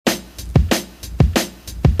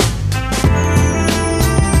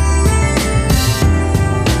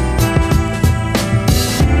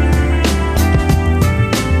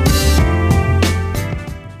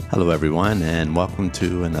everyone, and welcome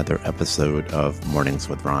to another episode of Mornings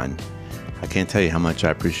with Ron. I can't tell you how much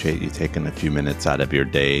I appreciate you taking a few minutes out of your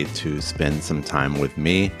day to spend some time with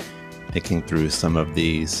me, thinking through some of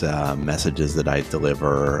these messages that I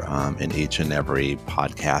deliver in each and every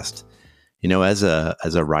podcast. You know, as a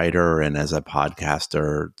writer and as a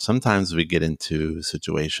podcaster, sometimes we get into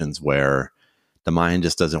situations where the mind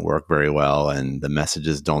just doesn't work very well and the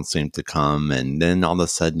messages don't seem to come. And then all of a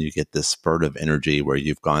sudden you get this spurt of energy where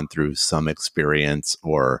you've gone through some experience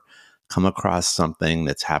or come across something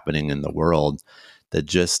that's happening in the world that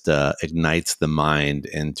just ignites the mind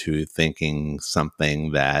into thinking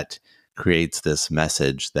something that creates this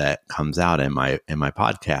message that comes out in my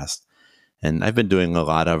podcast. And I've been doing a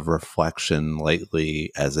lot of reflection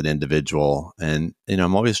lately as an individual. And,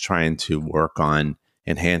 I'm always trying to work on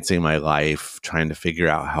enhancing my life, trying to figure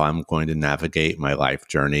out how I'm going to navigate my life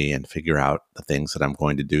journey and figure out the things that I'm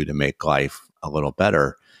going to do to make life a little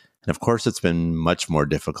better. And of course, it's been much more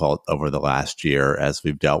difficult over the last year as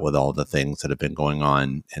we've dealt with all the things that have been going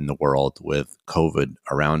on in the world with COVID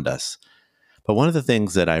around us. But one of the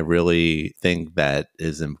things that I really think that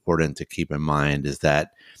is important to keep in mind is that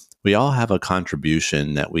we all have a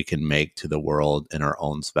contribution that we can make to the world in our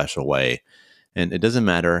own special way. And it doesn't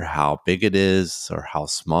matter how big it is or how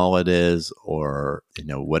small it is or,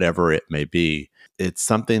 whatever it may be. It's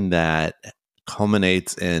something that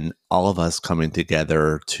culminates in all of us coming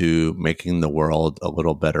together to making the world a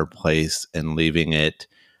little better place and leaving it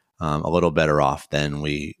a little better off than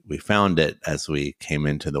we found it as we came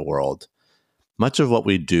into the world. Much of what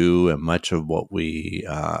we do and much of what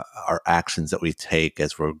our actions that we take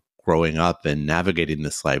as we're growing up and navigating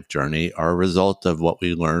this life journey are a result of what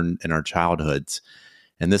we learned in our childhoods.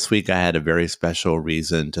 And this week I had a very special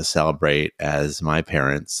reason to celebrate as my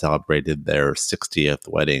parents celebrated their 60th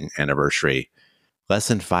wedding anniversary. Less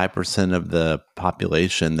than 5% of the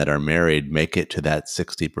population that are married make it to that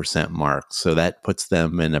 60% mark. So that puts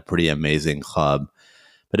them in a pretty amazing club.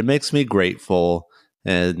 But it makes me grateful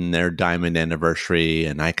and their diamond anniversary,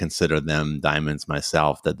 and I consider them diamonds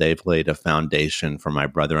myself, that they've laid a foundation for my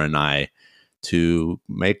brother and I to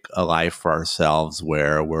make a life for ourselves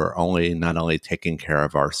where we're not only taking care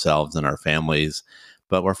of ourselves and our families,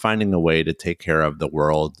 but we're finding a way to take care of the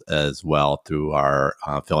world as well through our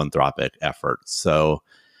philanthropic efforts. So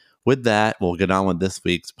with that, we'll get on with this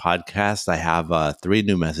week's podcast. I have 3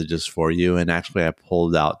 new messages for you, and actually I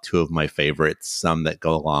pulled out 2 of my favorites, some that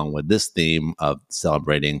go along with this theme of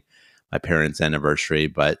celebrating my parents' anniversary,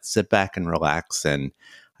 but sit back and relax, and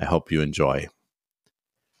I hope you enjoy.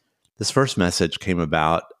 This first message came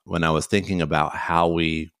about when I was thinking about how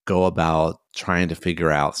we go about trying to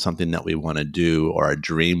figure out something that we want to do or a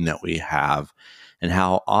dream that we have, and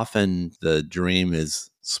how often the dream is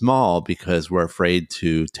small because we're afraid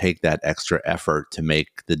to take that extra effort to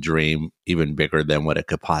make the dream even bigger than what it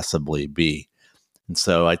could possibly be. And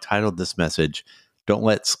so I titled this message, "Don't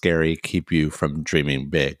Let Scary Keep You from Dreaming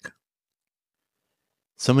Big."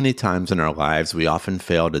 So many times in our lives, we often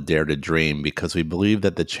fail to dare to dream because we believe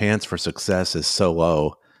that the chance for success is so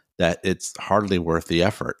low that it's hardly worth the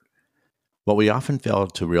effort. What we often fail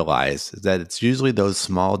to realize is that it's usually those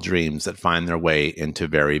small dreams that find their way into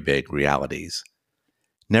very big realities.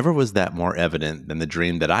 Never was that more evident than the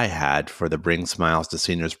dream that I had for the Bring Smiles to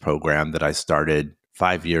Seniors program that I started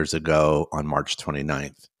 5 years ago on March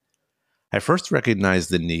 29th. I first recognized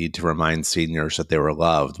the need to remind seniors that they were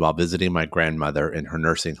loved while visiting my grandmother in her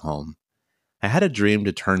nursing home. I had a dream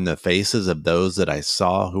to turn the faces of those that I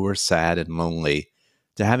saw who were sad and lonely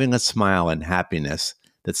to having a smile and happiness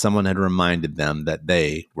that someone had reminded them that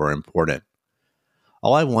they were important.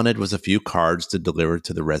 All I wanted was a few cards to deliver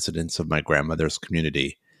to the residents of my grandmother's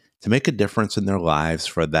community to make a difference in their lives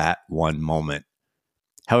for that one moment.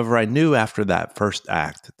 However, I knew after that first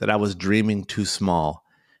act that I was dreaming too small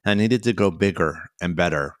and I needed to go bigger and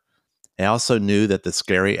better. I also knew that the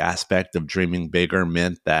scary aspect of dreaming bigger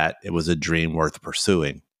meant that it was a dream worth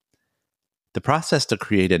pursuing. The process to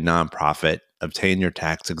create a nonprofit, obtain your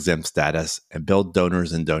tax-exempt status, and build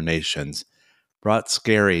donors and donations brought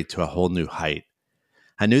scary to a whole new height.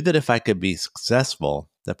 I knew that if I could be successful,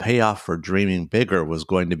 the payoff for dreaming bigger was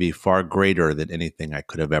going to be far greater than anything I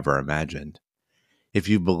could have ever imagined. If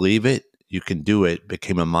you believe it, you can do it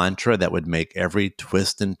became a mantra that would make every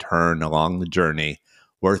twist and turn along the journey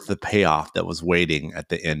worth the payoff that was waiting at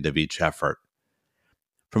the end of each effort.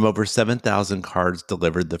 From over 7,000 cards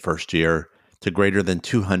delivered the first year to greater than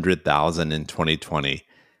 200,000 in 2020,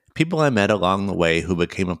 people I met along the way who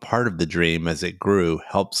became a part of the dream as it grew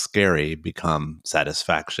helped scary become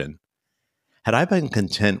satisfaction. Had I been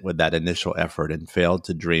content with that initial effort and failed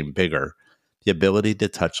to dream bigger, the ability to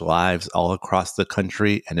touch lives all across the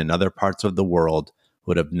country and in other parts of the world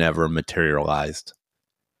would have never materialized.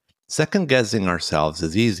 Second guessing ourselves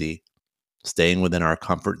is easy. Staying within our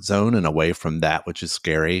comfort zone and away from that which is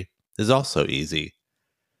scary is also easy.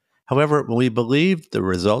 However, when we believe the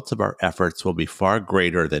results of our efforts will be far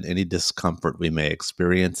greater than any discomfort we may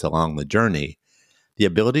experience along the journey, the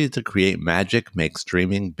ability to create magic makes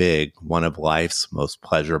dreaming big one of life's most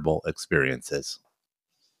pleasurable experiences.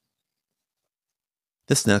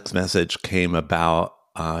 This next message came about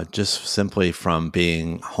just simply from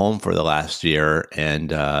being home for the last year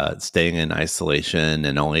and staying in isolation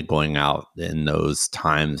and only going out in those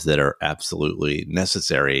times that are absolutely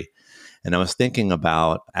necessary. And I was thinking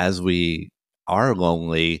about, as we are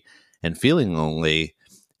lonely and feeling lonely,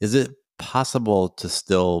 is it possible to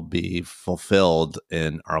still be fulfilled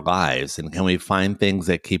in our lives? And can we find things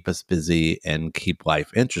that keep us busy and keep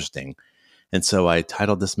life interesting? And so I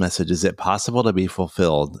titled this message, Is It Possible to Be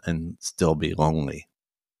Fulfilled and Still Be Lonely?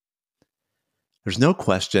 There's no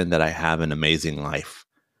question that I have an amazing life.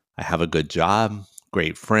 I have a good job,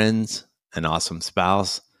 great friends, an awesome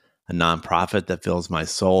spouse, a nonprofit that fills my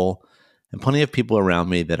soul, and plenty of people around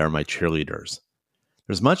me that are my cheerleaders.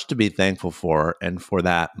 There's much to be thankful for, and for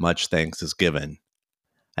that, much thanks is given.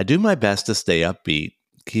 I do my best to stay upbeat,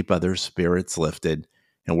 keep others' spirits lifted,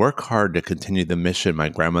 and work hard to continue the mission my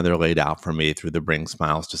grandmother laid out for me through the Bring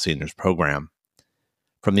Smiles to Seniors program.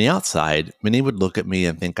 From the outside, many would look at me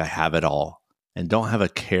and think I have it all and don't have a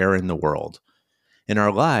care in the world. In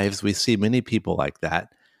our lives, we see many people like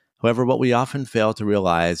that. However, what we often fail to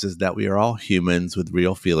realize is that we are all humans with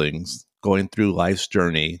real feelings, going through life's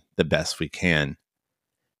journey the best we can.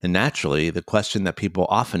 And naturally, the question that people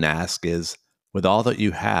often ask is, with all that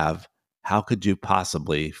you have, how could you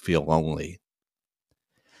possibly feel lonely?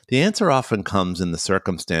 The answer often comes in the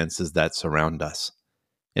circumstances that surround us.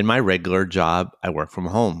 In my regular job, I work from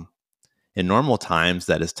home. In normal times,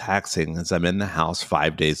 that is taxing as I'm in the house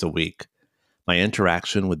 5 days a week. My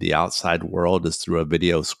interaction with the outside world is through a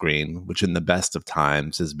video screen, which in the best of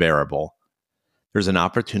times is bearable. There's an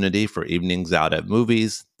opportunity for evenings out at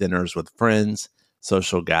movies, dinners with friends,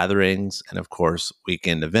 social gatherings, and of course,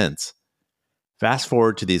 weekend events. Fast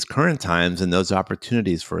forward to these current times, and those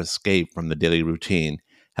opportunities for escape from the daily routine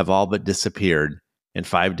have all but disappeared, and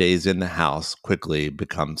 5 days in the house quickly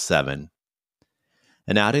becomes 7.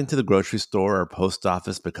 An outing to the grocery store or post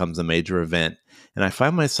office becomes a major event, and I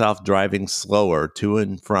find myself driving slower to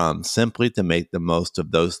and from simply to make the most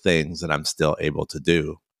of those things that I'm still able to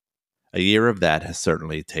do. A year of that has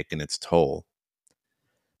certainly taken its toll.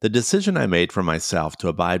 The decision I made for myself to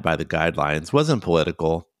abide by the guidelines wasn't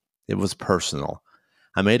political, it was personal.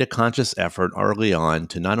 I made a conscious effort early on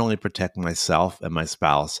to not only protect myself and my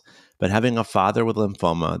spouse, but having a father with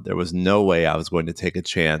lymphoma, there was no way I was going to take a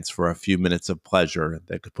chance for a few minutes of pleasure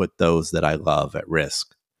that could put those that I love at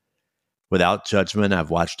risk. Without judgment, I've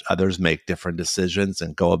watched others make different decisions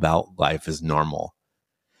and go about life as normal.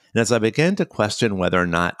 And as I began to question whether or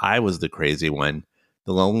not I was the crazy one,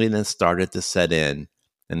 the loneliness started to set in,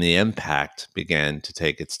 and the impact began to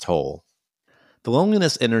take its toll. The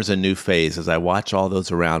loneliness enters a new phase as I watch all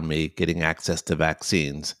those around me getting access to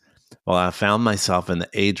vaccines, while I found myself in the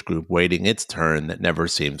age group waiting its turn that never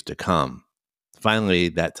seems to come. Finally,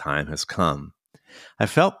 that time has come. I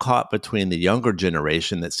felt caught between the younger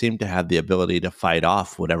generation that seemed to have the ability to fight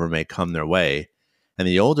off whatever may come their way, and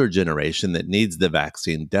the older generation that needs the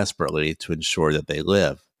vaccine desperately to ensure that they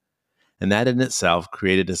live. And that in itself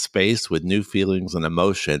created a space with new feelings and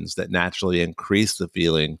emotions that naturally increased the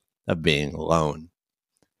feeling of being alone.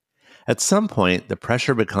 At some point, the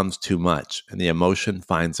pressure becomes too much and the emotion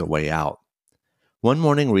finds a way out. One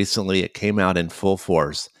morning recently, it came out in full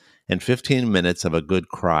force, and 15 minutes of a good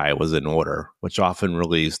cry was in order, which often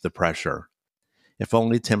relieves the pressure. If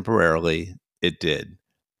only temporarily, it did.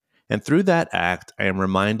 And through that act, I am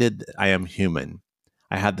reminded that I am human.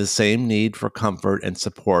 I have the same need for comfort and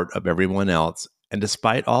support of everyone else, and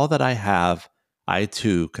despite all that I have, I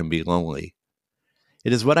too can be lonely.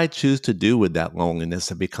 It is what I choose to do with that loneliness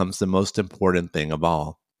that becomes the most important thing of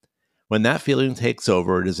all. When that feeling takes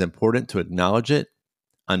over, it is important to acknowledge it,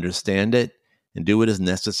 understand it, and do what is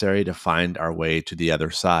necessary to find our way to the other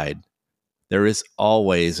side. There is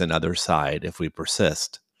always an other side if we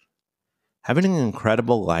persist. Having an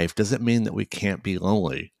incredible life doesn't mean that we can't be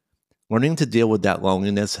lonely. Learning to deal with that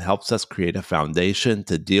loneliness helps us create a foundation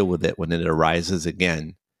to deal with it when it arises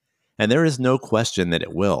again. And there is no question that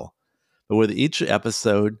it will. But with each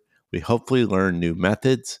episode, we hopefully learn new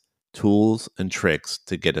methods, tools, and tricks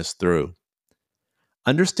to get us through.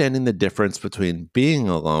 Understanding the difference between being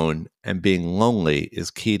alone and being lonely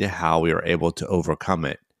is key to how we are able to overcome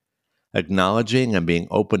it. Acknowledging and being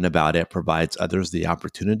open about it provides others the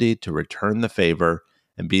opportunity to return the favor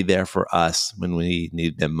and be there for us when we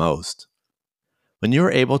need them most. When you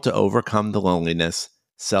are able to overcome the loneliness,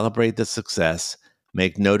 celebrate the success,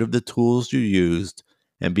 make note of the tools you used,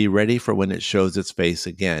 and be ready for when it shows its face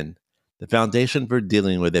again, the foundation for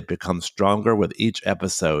dealing with it becomes stronger with each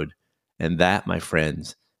episode. And that, my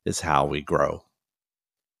friends, is how we grow.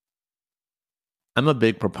 I'm a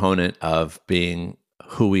big proponent of being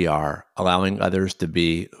who we are, allowing others to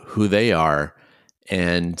be who they are,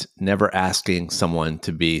 and never asking someone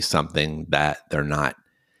to be something that they're not.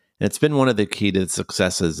 And it's been one of the key to the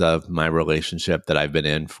successes of my relationship that I've been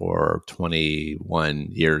in for 21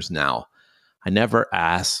 years now. I never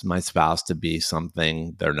ask my spouse to be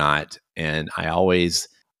something they're not, and I always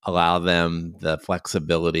allow them the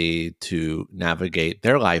flexibility to navigate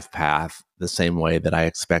their life path the same way that I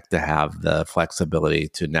expect to have the flexibility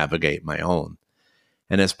to navigate my own.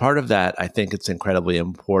 And as part of that, I think it's incredibly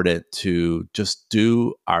important to just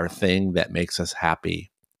do our thing that makes us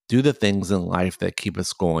happy, do the things in life that keep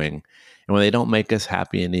us going. And when they don't make us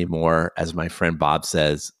happy anymore, as my friend Bob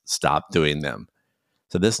says, stop doing them.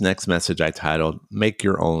 So this next message I titled, Make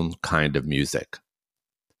Your Own Kind of Music.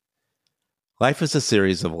 Life is a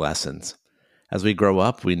series of lessons. As we grow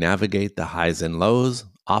up, we navigate the highs and lows,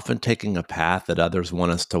 often taking a path that others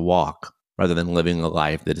want us to walk, rather than living a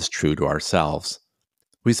life that is true to ourselves.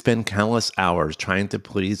 We spend countless hours trying to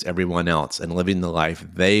please everyone else and living the life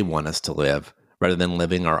they want us to live, rather than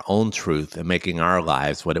living our own truth and making our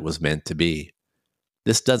lives what it was meant to be.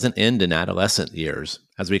 This doesn't end in adolescent years,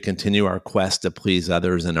 as we continue our quest to please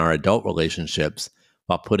others in our adult relationships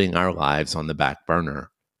while putting our lives on the back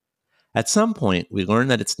burner. At some point, we learn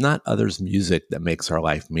that it's not others' music that makes our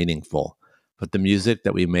life meaningful, but the music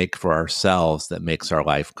that we make for ourselves that makes our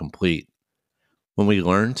life complete. When we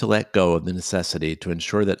learn to let go of the necessity to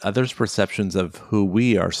ensure that others' perceptions of who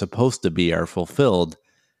we are supposed to be are fulfilled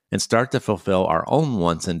and start to fulfill our own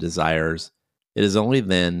wants and desires, it is only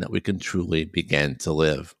then that we can truly begin to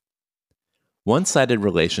live. One-sided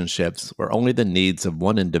relationships where only the needs of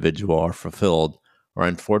one individual are fulfilled are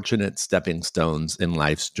unfortunate stepping stones in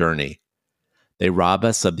life's journey. They rob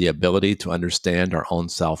us of the ability to understand our own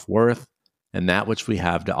self-worth and that which we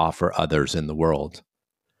have to offer others in the world.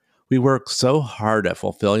 We work so hard at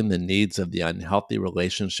fulfilling the needs of the unhealthy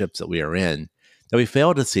relationships that we are in that we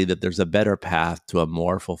fail to see that there's a better path to a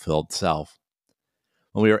more fulfilled self.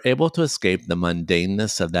 When we are able to escape the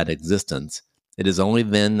mundaneness of that existence, it is only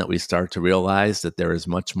then that we start to realize that there is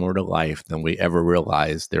much more to life than we ever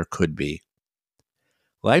realized there could be.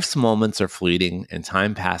 Life's moments are fleeting and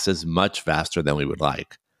time passes much faster than we would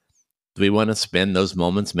like. Do we want to spend those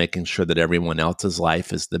moments making sure that everyone else's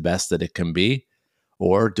life is the best that it can be?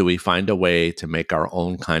 Or do we find a way to make our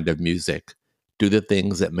own kind of music, do the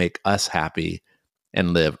things that make us happy,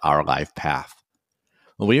 and live our life path?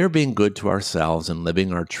 When we are being good to ourselves and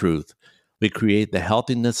living our truth, we create the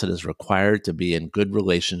healthiness that is required to be in good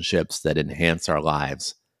relationships that enhance our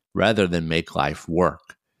lives, rather than make life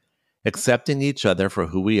work. Accepting each other for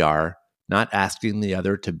who we are, not asking the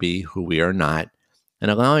other to be who we are not, and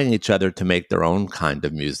allowing each other to make their own kind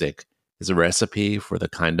of music is a recipe for the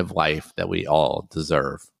kind of life that we all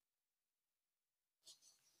deserve.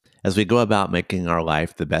 As we go about making our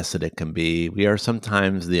life the best that it can be, we are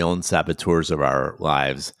sometimes the own saboteurs of our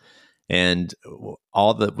lives. And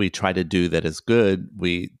all that we try to do that is good,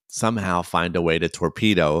 we somehow find a way to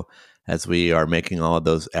torpedo as we are making all of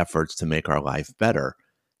those efforts to make our life better.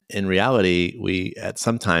 In reality, we at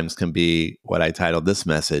sometimes can be what I titled this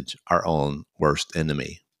message, our own worst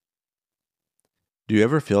enemy. Do you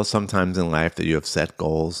ever feel sometimes in life that you have set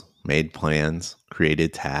goals, made plans,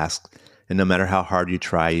 created tasks, and no matter how hard you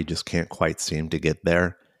try, you just can't quite seem to get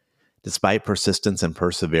there? Despite persistence and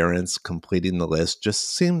perseverance, completing the list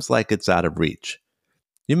just seems like it's out of reach.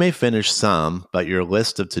 You may finish some, but your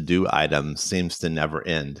list of to-do items seems to never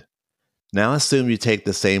end. Now assume you take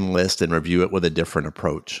the same list and review it with a different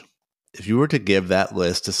approach. If you were to give that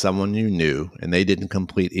list to someone you knew and they didn't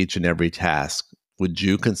complete each and every task, would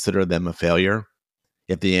you consider them a failure?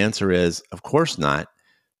 If the answer is, of course not,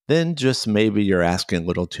 then just maybe you're asking a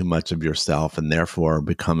little too much of yourself and therefore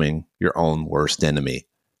becoming your own worst enemy.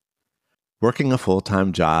 Working a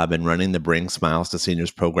full-time job and running the Bring Smiles to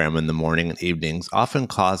Seniors program in the morning and evenings often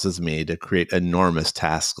causes me to create enormous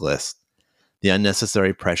task lists. The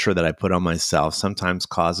unnecessary pressure that I put on myself sometimes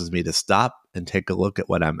causes me to stop and take a look at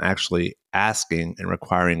what I'm actually asking and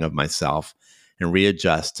requiring of myself and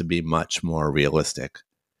readjust to be much more realistic.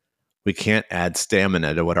 We can't add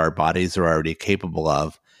stamina to what our bodies are already capable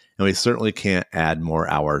of, and we certainly can't add more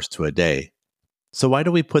hours to a day. So why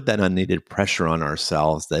do we put that unneeded pressure on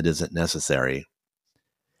ourselves that isn't necessary?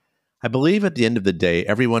 I believe at the end of the day,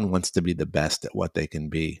 everyone wants to be the best at what they can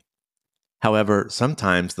be. However,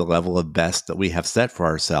 sometimes the level of best that we have set for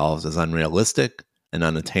ourselves is unrealistic and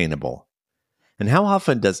unattainable. And how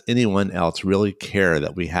often does anyone else really care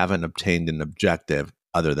that we haven't obtained an objective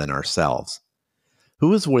other than ourselves?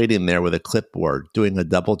 Who is waiting there with a clipboard doing a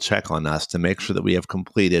double check on us to make sure that we have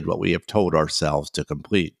completed what we have told ourselves to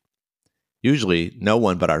complete? Usually, no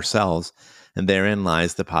one but ourselves, and therein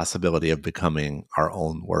lies the possibility of becoming our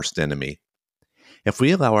own worst enemy. If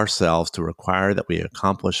we allow ourselves to require that we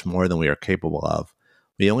accomplish more than we are capable of,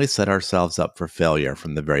 we only set ourselves up for failure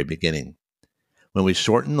from the very beginning. When we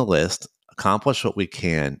shorten the list, accomplish what we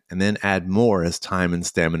can, and then add more as time and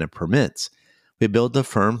stamina permits, we build a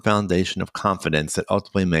firm foundation of confidence that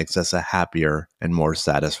ultimately makes us a happier and more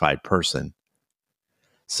satisfied person.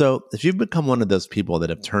 So, if you've become one of those people that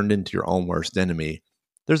have turned into your own worst enemy,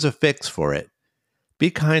 there's a fix for it. Be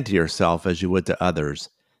kind to yourself as you would to others.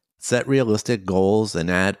 Set realistic goals and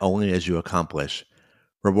add only as you accomplish.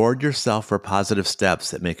 Reward yourself for positive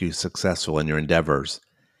steps that make you successful in your endeavors.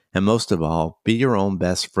 And most of all, be your own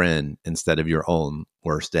best friend instead of your own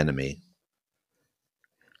worst enemy.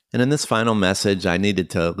 And in this final message, I needed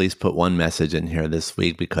to at least put one message in here this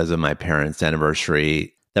week because of my parents'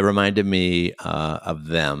 anniversary that reminded me of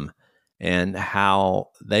them and how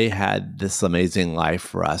they had this amazing life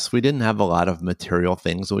for us. We didn't have a lot of material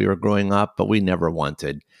things when we were growing up, but we never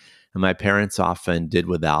wanted. And my parents often did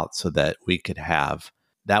without so that we could have.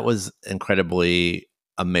 That was incredibly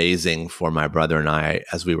amazing for my brother and I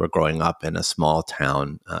as we were growing up in a small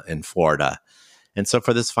town in Florida. And so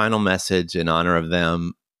for this final message in honor of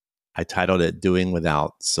them, I titled it Doing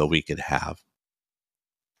Without So We Could Have.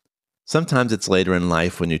 Sometimes it's later in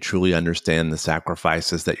life when you truly understand the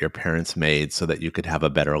sacrifices that your parents made so that you could have a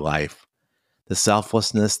better life. The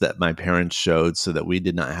selflessness that my parents showed so that we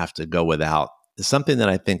did not have to go without is something that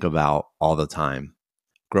I think about all the time.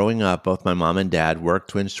 Growing up, both my mom and dad worked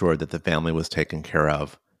to ensure that the family was taken care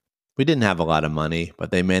of. We didn't have a lot of money,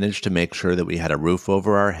 but they managed to make sure that we had a roof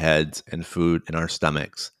over our heads and food in our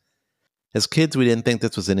stomachs. As kids, we didn't think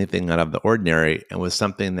this was anything out of the ordinary and was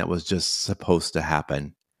something that was just supposed to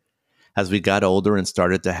happen. As we got older and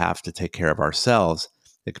started to have to take care of ourselves,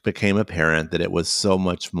 it became apparent that it was so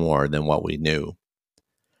much more than what we knew.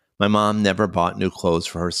 My mom never bought new clothes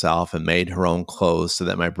for herself and made her own clothes so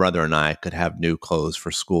that my brother and I could have new clothes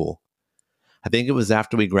for school. I think it was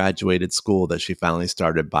after we graduated school that she finally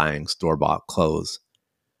started buying store-bought clothes.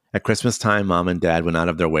 At Christmas time, Mom and Dad went out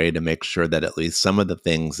of their way to make sure that at least some of the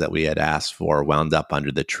things that we had asked for wound up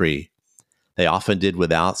under the tree. They often did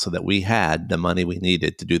without so that we had the money we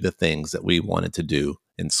needed to do the things that we wanted to do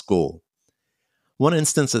in school. One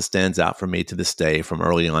instance that stands out for me to this day from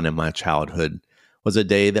early on in my childhood was a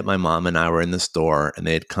day that my mom and I were in the store and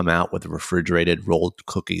they had come out with refrigerated rolled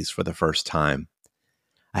cookies for the first time.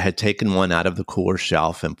 I had taken one out of the cooler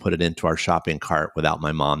shelf and put it into our shopping cart without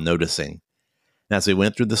my mom noticing. And as we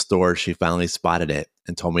went through the store, she finally spotted it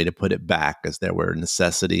and told me to put it back as there were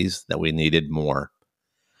necessities that we needed more.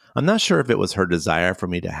 I'm not sure if it was her desire for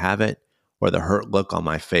me to have it or the hurt look on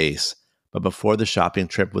my face, but before the shopping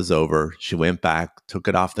trip was over, she went back, took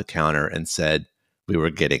it off the counter, and said we were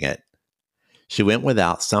getting it. She went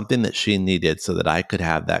without something that she needed so that I could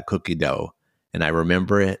have that cookie dough, and I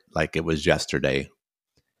remember it like it was yesterday.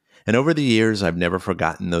 And over the years, I've never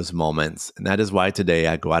forgotten those moments, and that is why today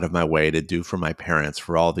I go out of my way to do for my parents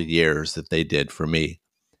for all the years that they did for me.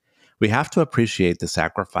 We have to appreciate the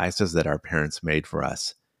sacrifices that our parents made for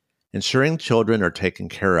us. Ensuring children are taken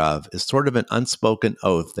care of is sort of an unspoken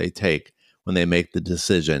oath they take when they make the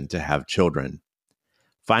decision to have children.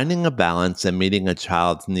 Finding a balance and meeting a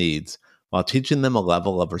child's needs while teaching them a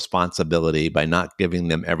level of responsibility by not giving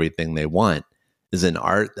them everything they want is an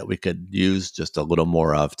art that we could use just a little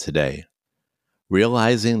more of today.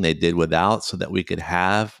 Realizing they did without so that we could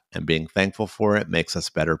have and being thankful for it makes us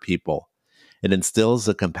better people. It instills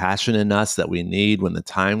the compassion in us that we need when the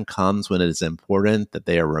time comes when it is important that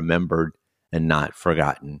they are remembered and not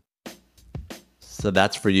forgotten. So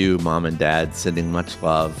that's for you, Mom and Dad, sending much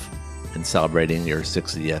love and celebrating your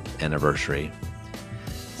 60th anniversary.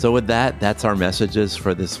 So with that, that's our messages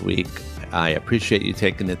for this week. I appreciate you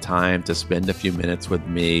taking the time to spend a few minutes with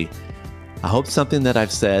me. I hope something that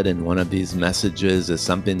I've said in one of these messages is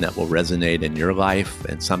something that will resonate in your life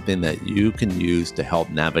and something that you can use to help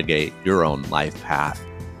navigate your own life path.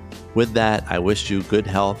 With that, I wish you good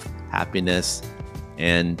health, happiness,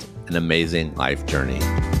 and an amazing life journey.